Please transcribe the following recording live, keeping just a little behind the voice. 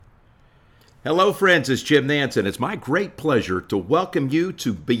Hello, friends. It's Jim Nanson. It's my great pleasure to welcome you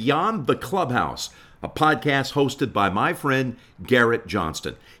to Beyond the Clubhouse, a podcast hosted by my friend Garrett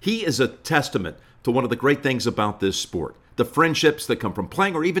Johnston. He is a testament to one of the great things about this sport, the friendships that come from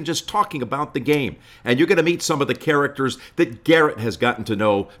playing or even just talking about the game. And you're going to meet some of the characters that Garrett has gotten to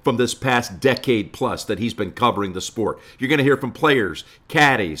know from this past decade plus that he's been covering the sport. You're going to hear from players,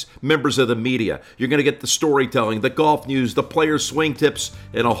 caddies, members of the media. You're going to get the storytelling, the golf news, the players' swing tips,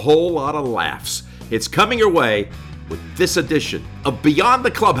 and a whole lot of laughs. It's coming your way with this edition of Beyond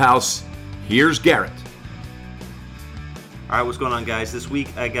the Clubhouse. Here's Garrett. All right, what's going on, guys? This week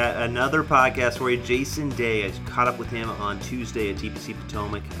I got another podcast for you. Jason Day. I caught up with him on Tuesday at TPC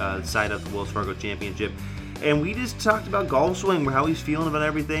Potomac, the site of the Wells Fargo Championship. And we just talked about golf swing, how he's feeling about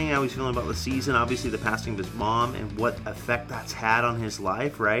everything, how he's feeling about the season, obviously the passing of his mom, and what effect that's had on his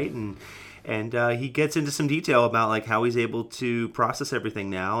life, right? And he gets into some detail about like how he's able to process everything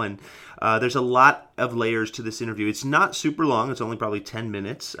now. And there's a lot of layers to this interview. It's not super long. It's only probably 10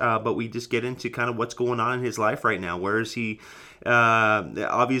 minutes. But we just get into kind of what's going on in his life right now. Where is he?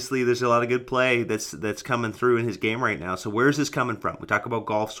 Obviously, there's a lot of good play that's coming through in his game right now. So where's this coming from? We talk about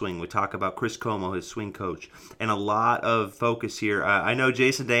golf swing. We talk about Chris Como, his swing coach. And a lot of focus here. I know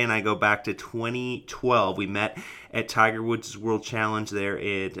Jason Day and I go back to 2012. We met at Tiger Woods' World Challenge there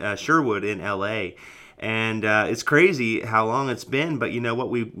at Sherwood in LA. And it's crazy how long it's been, but you know what?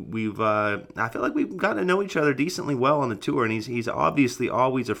 I feel like we've gotten to know each other decently well on the tour, and he's obviously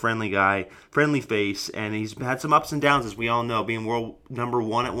always a friendly guy, friendly face, and he's had some ups and downs, as we all know, being world number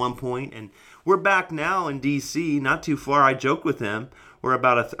one at one point. And we're back now in D.C., not too far. I joked with him. We're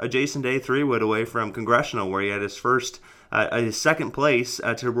about a Jason Day 3-wood away from Congressional, where he had his second place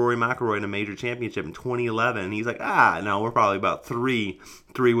to Rory McIlroy in a major championship in 2011. And he's like, no, we're probably about three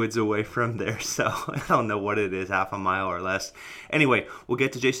woods away from there. So I don't know what it is, half a mile or less. Anyway, we'll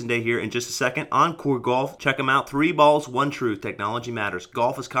get to Jason Day here in just a second. Encore Golf, check him out. 3 balls, 1 truth. Technology matters.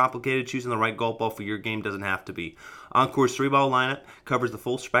 Golf is complicated. Choosing the right golf ball for your game doesn't have to be. Encore's 3-ball lineup covers the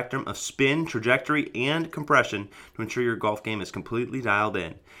full spectrum of spin, trajectory, and compression to ensure your golf game is completely dialed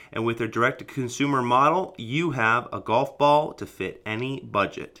in. And with their direct-to-consumer model, you have a golf ball to fit any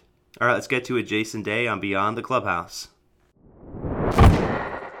budget. All right, let's get to it. Jason Day on Beyond the Clubhouse.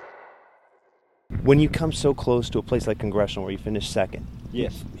 When you come so close to a place like Congressional where you finished second,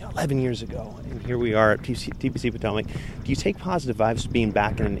 yes, 11 years ago, and here we are at TPC Potomac, do you take positive vibes being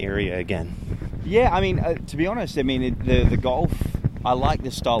back in an area again? Yeah, I mean, to be honest, I mean the golf. I like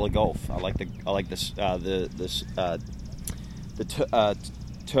this style of golf. I like the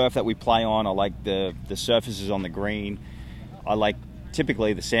turf that we play on. I like the surfaces on the green. I like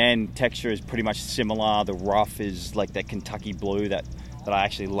typically the sand texture is pretty much similar. The rough is like that Kentucky blue that I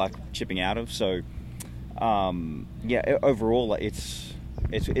actually like chipping out of. So overall it's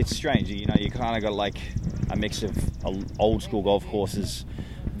strange. You know, you kind of got like a mix of old school golf courses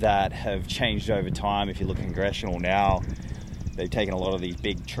that have changed over time. If you look at Congressional now, they've taken a lot of these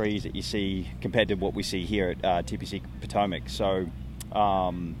big trees that you see compared to what we see here at TPC Potomac. So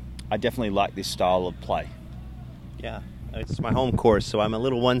I definitely like this style of play. Yeah, it's my home course, so I'm a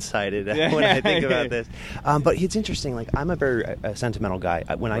little one-sided when I think about this. But it's interesting. Like, I'm a very sentimental guy.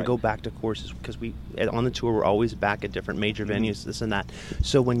 When I go back to courses, because we on the tour we're always back at different major venues, this and that.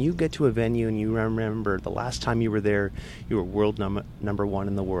 So when you get to a venue and you remember the last time you were there, you were world number one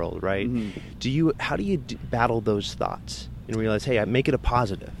in the world, right? Mm-hmm. How do you battle those thoughts and realize, hey, I make it a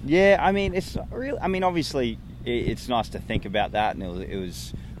positive? Yeah, I mean, it's real. I mean, obviously, it's nice to think about that, and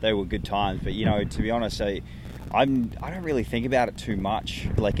they were good times. But you know, to be honest, I don't really think about it too much,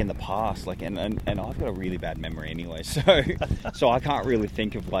 like in the past, like and I've got a really bad memory anyway, so I can't really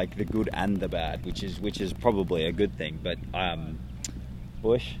think of like the good and the bad, which is probably a good thing. But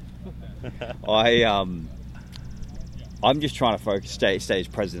Bush, I'm just trying to focus, stay as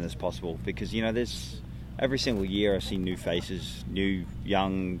present as possible, because you know there's every single year I see new faces, new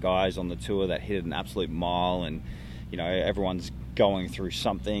young guys on the tour that hit an absolute mile, and you know everyone's going through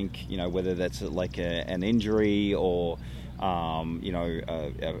something, you know, whether that's like an injury or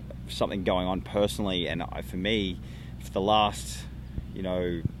something going on personally. And for me, for the last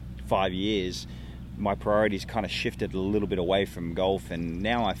 5 years, my priorities kind of shifted a little bit away from golf, and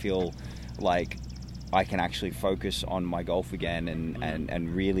now I feel like I can actually focus on my golf again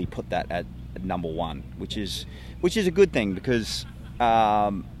and really put that at number one, which is a good thing, because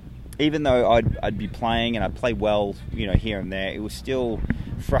even though I'd be playing and I'd play well, here and there, it was still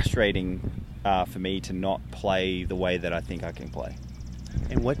frustrating for me to not play the way that I think I can play.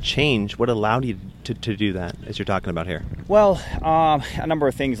 And what changed? What allowed you to do that, as you're talking about here? Well, a number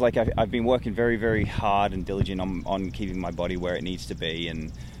of things. Like I've been working very, very hard and diligent on keeping my body where it needs to be,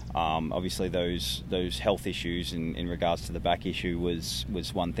 and Obviously, those health issues in regards to the back issue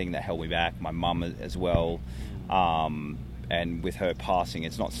was one thing that held me back. My mum as well, and with her passing,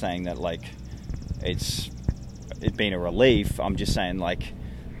 it's not saying that like it's been a relief. I'm just saying like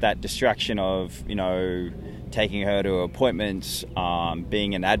that distraction of taking her to appointments,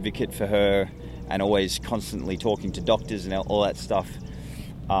 being an advocate for her, and always constantly talking to doctors and all that stuff.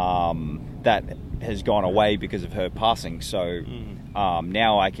 That has gone away because of her passing. So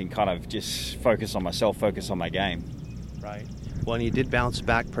now I can kind of just focus on myself, focus on my game. Right. Well, and you did bounce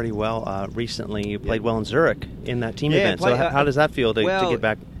back pretty well recently. You played well in Zurich in that team event. So how does that feel to get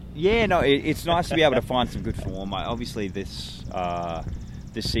back? Yeah, no, it's nice to be able to find some good form. Obviously, this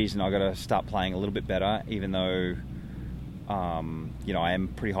season I got to start playing a little bit better, even though I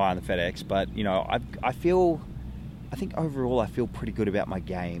am pretty high on the FedEx. But I think overall I feel pretty good about my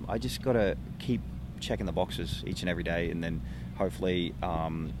game. I just got to keep checking the boxes each and every day, and then hopefully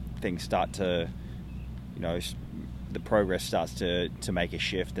things start to, the progress starts to make a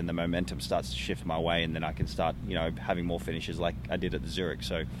shift, and the momentum starts to shift my way, and then I can start, having more finishes like I did at the Zurich.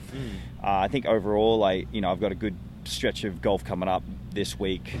 So I think overall, I've got a good stretch of golf coming up this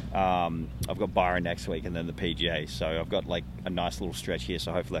week. I've got Byron next week, and then the PGA. So I've got like a nice little stretch here.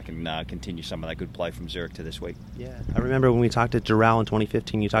 So hopefully I can continue some of that good play from Zurich to this week. Yeah, I remember when we talked to Doral in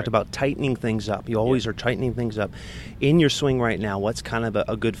 2015. You talked about tightening things up. You always are tightening things up. In your swing right now, what's kind of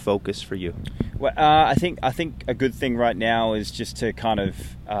a good focus for you? Well, I think a good thing right now is just to kind of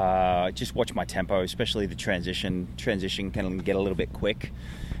just watch my tempo, especially the transition. Transition can get a little bit quick.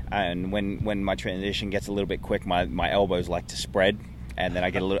 And when my transition gets a little bit quick, my elbows like to spread, and then I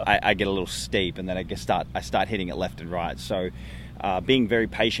get a little steep, and then I start hitting it left and right. So being very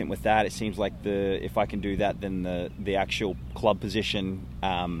patient with that. It seems like if I can do that, then the actual club position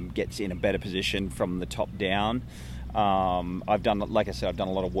gets in a better position from the top down. I've done, like I said, I've done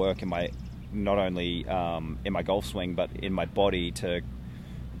a lot of work not only in my golf swing, but in my body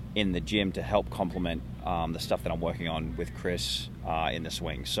in the gym to help complement the stuff that I'm working on with Chris in the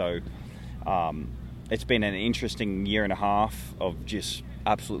swing. So it's been an interesting year and a half of just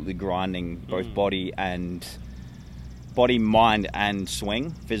absolutely grinding both body, mind, and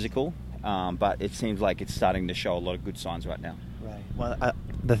swing, physical. But it seems like it's starting to show a lot of good signs right now. Right. Well,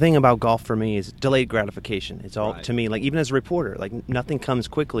 the thing about golf for me is delayed gratification. It's all, to me, like even as a reporter, like nothing comes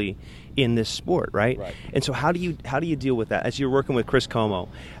quickly in this sport, right? And so how do you deal with that? As you're working with Chris Como,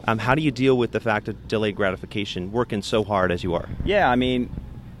 how do you deal with the fact of delayed gratification, working so hard as you are? Yeah, I mean,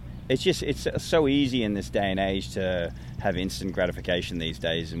 it's so easy in this day and age to have instant gratification these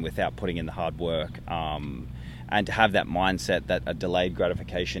days, and without putting in the hard work. And to have that mindset that a delayed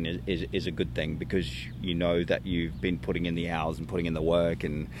gratification is a good thing, because you know that you've been putting in the hours and putting in the work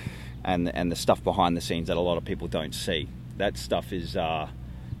and the stuff behind the scenes that a lot of people don't see. That stuff is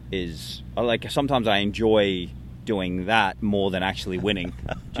like, sometimes I enjoy doing that more than actually winning.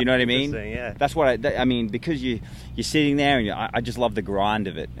 Do you know what I mean? Yeah. That's what I mean, because you're sitting there, and I just love the grind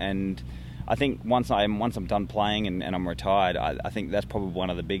of it. And I think once I'm done playing and I'm retired, I think that's probably one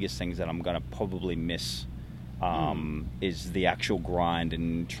of the biggest things that I'm going to probably miss. Is the actual grind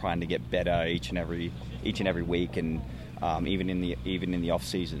and trying to get better each and every week, and even in the off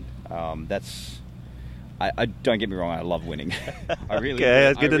season. I don't get me wrong, I love winning. I really do.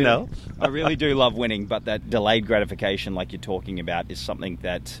 That's good to know. I really do love winning, but that delayed gratification, like you're talking about, is something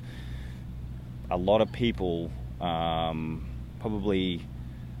that a lot of people probably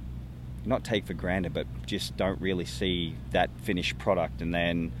not take for granted, but just don't really see that finished product, and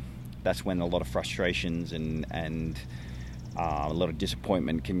then that's when a lot of frustrations and a lot of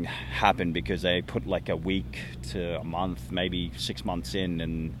disappointment can happen, because they put like a week to a month, maybe 6 months in,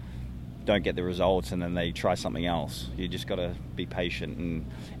 and don't get the results, and then they try something else. You just got to be patient, and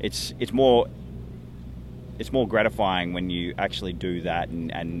it's more gratifying when you actually do that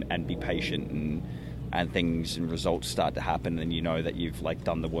and be patient, and things and results start to happen, and you know that you've like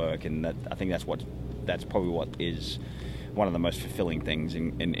done the work. And that, I think that's probably what is one of the most fulfilling things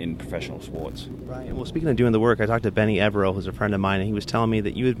in professional sports. Right. Well, speaking of doing the work, I talked to Benny Evero, who's a friend of mine, and he was telling me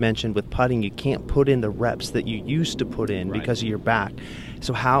that you had mentioned with putting you can't put in the reps that you used to put in because of your back.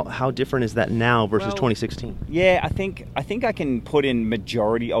 So how different is that now versus 2016? Yeah, I think I can put in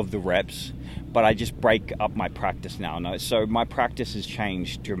majority of the reps, but I just break up my practice now. No, so my practice has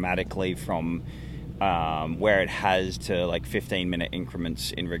changed dramatically from where it has to like 15-minute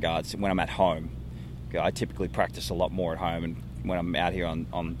increments in regards to when I'm at home. I typically practice a lot more at home, and when I'm out here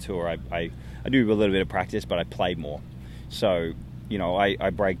on tour, I do a little bit of practice, but I play more. So, I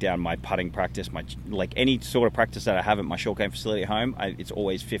break down my putting practice, like any sort of practice that I have at my short game facility at home. It's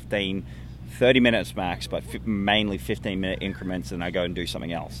always 15, 30 minutes max, but mainly 15-minute increments, and I go and do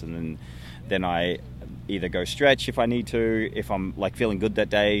something else. And then I either go stretch if I need to. If I'm like feeling good that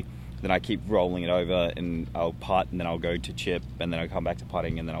day, then I keep rolling it over and I'll putt, and then I'll go to chip, and then I'll come back to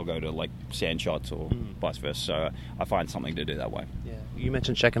putting, and then I'll go to like sand shots or vice versa. So I find something to do that way. Yeah. You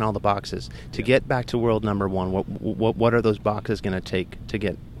mentioned checking all the boxes. To get back to world number one, what are those boxes going to take to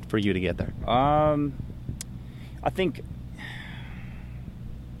get for you to get there? I think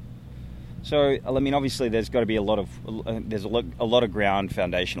so. I mean, obviously, there's got to be a lot of ground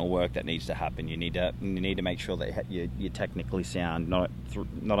foundational work that needs to happen. You need to make sure that you're technically sound, not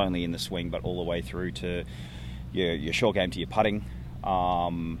only in the swing but all the way through to your short game to your putting.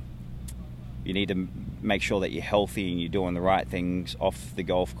 You need to make sure that you're healthy and you're doing the right things off the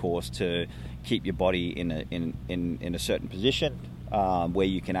golf course to keep your body in a certain position where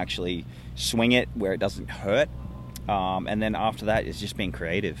you can actually swing it where it doesn't hurt. And then after that, it's just being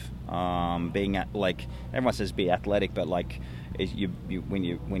creative. Like everyone says, be athletic, but like when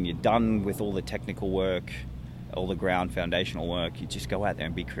you're done with all the technical work, all the ground foundational work, you just go out there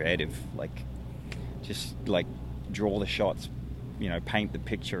and be creative. Like just like draw the shots, paint the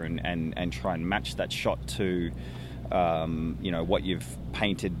picture and try and match that shot to what you've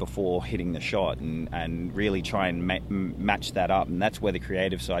painted before hitting the shot, and really try and match that up. And that's where the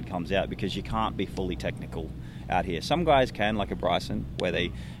creative side comes out, because you can't be fully technical out here. Some guys can, like a Bryson, where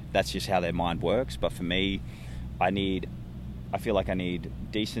that's just how their mind works. But for me, I feel like I need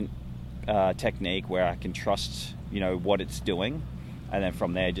decent technique where I can trust what it's doing, and then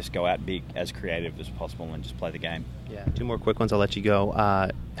from there just go out and be as creative as possible and just play the game. Yeah. 2 more quick ones, I'll let you go.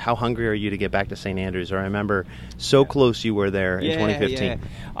 How hungry are you to get back to St. Andrews? I remember so close you were there in 2015.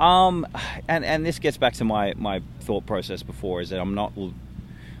 Yeah. And this gets back to my thought process before, is that I'm not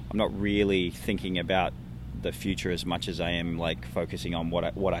really thinking about the future as much as I am like focusing on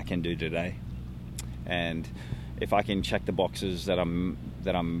what I can do today. And if I can check the boxes that I'm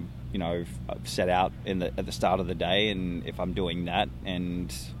set out at the start of the day, and if I'm doing that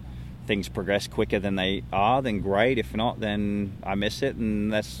and things progress quicker than they are, then great. If not, then I miss it,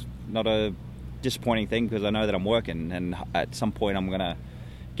 and that's not a disappointing thing, because I know that I'm working, and at some point I'm gonna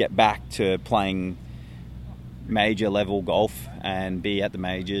get back to playing major level golf and be at the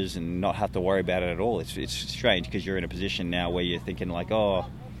majors and not have to worry about it at all. It's strange, because you're in a position now where you're thinking like,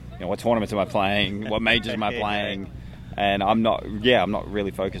 what tournaments am I playing? What majors am I playing? And I'm not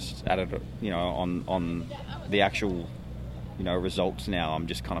really focused at it, on the actual, results now. I'm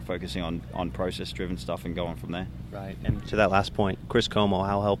just kind of focusing on process-driven stuff and going from there. Right. And to that last point, Chris Como,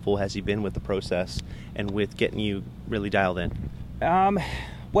 how helpful has he been with the process and with getting you really dialed in?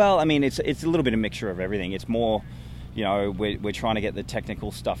 Well, I mean, it's a little bit of a mixture of everything. It's more, we're trying to get the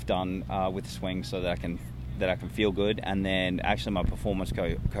technical stuff done with the swing so that I can feel good. And then actually my performance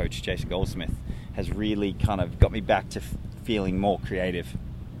coach, Jason Goldsmith, has really kind of got me back to feeling more creative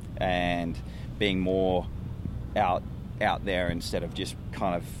and being more out there, instead of just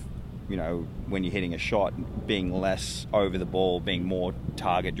kind of, when you're hitting a shot, being less over the ball, being more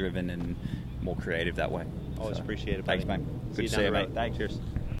target driven and more creative that way. Always appreciate it. Thanks, mate. Good to see you, mate. Thanks. Cheers.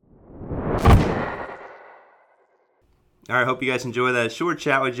 All right, hope you guys enjoy that short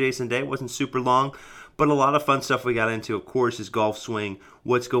chat with Jason Day. It wasn't super long, but a lot of fun stuff we got into. Of course, his golf swing,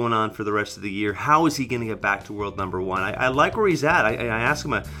 what's going on for the rest of the year, how is he going to get back to world number one. I like where he's at. I asked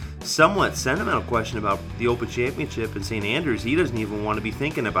him a somewhat sentimental question about the Open Championship in St. Andrews. He doesn't even want to be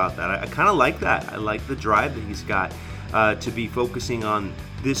thinking about that. I kind of like that. I like the drive that he's got to be focusing on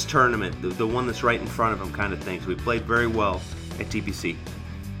this tournament, the one that's right in front of him kind of thing. So we played very well at TPC.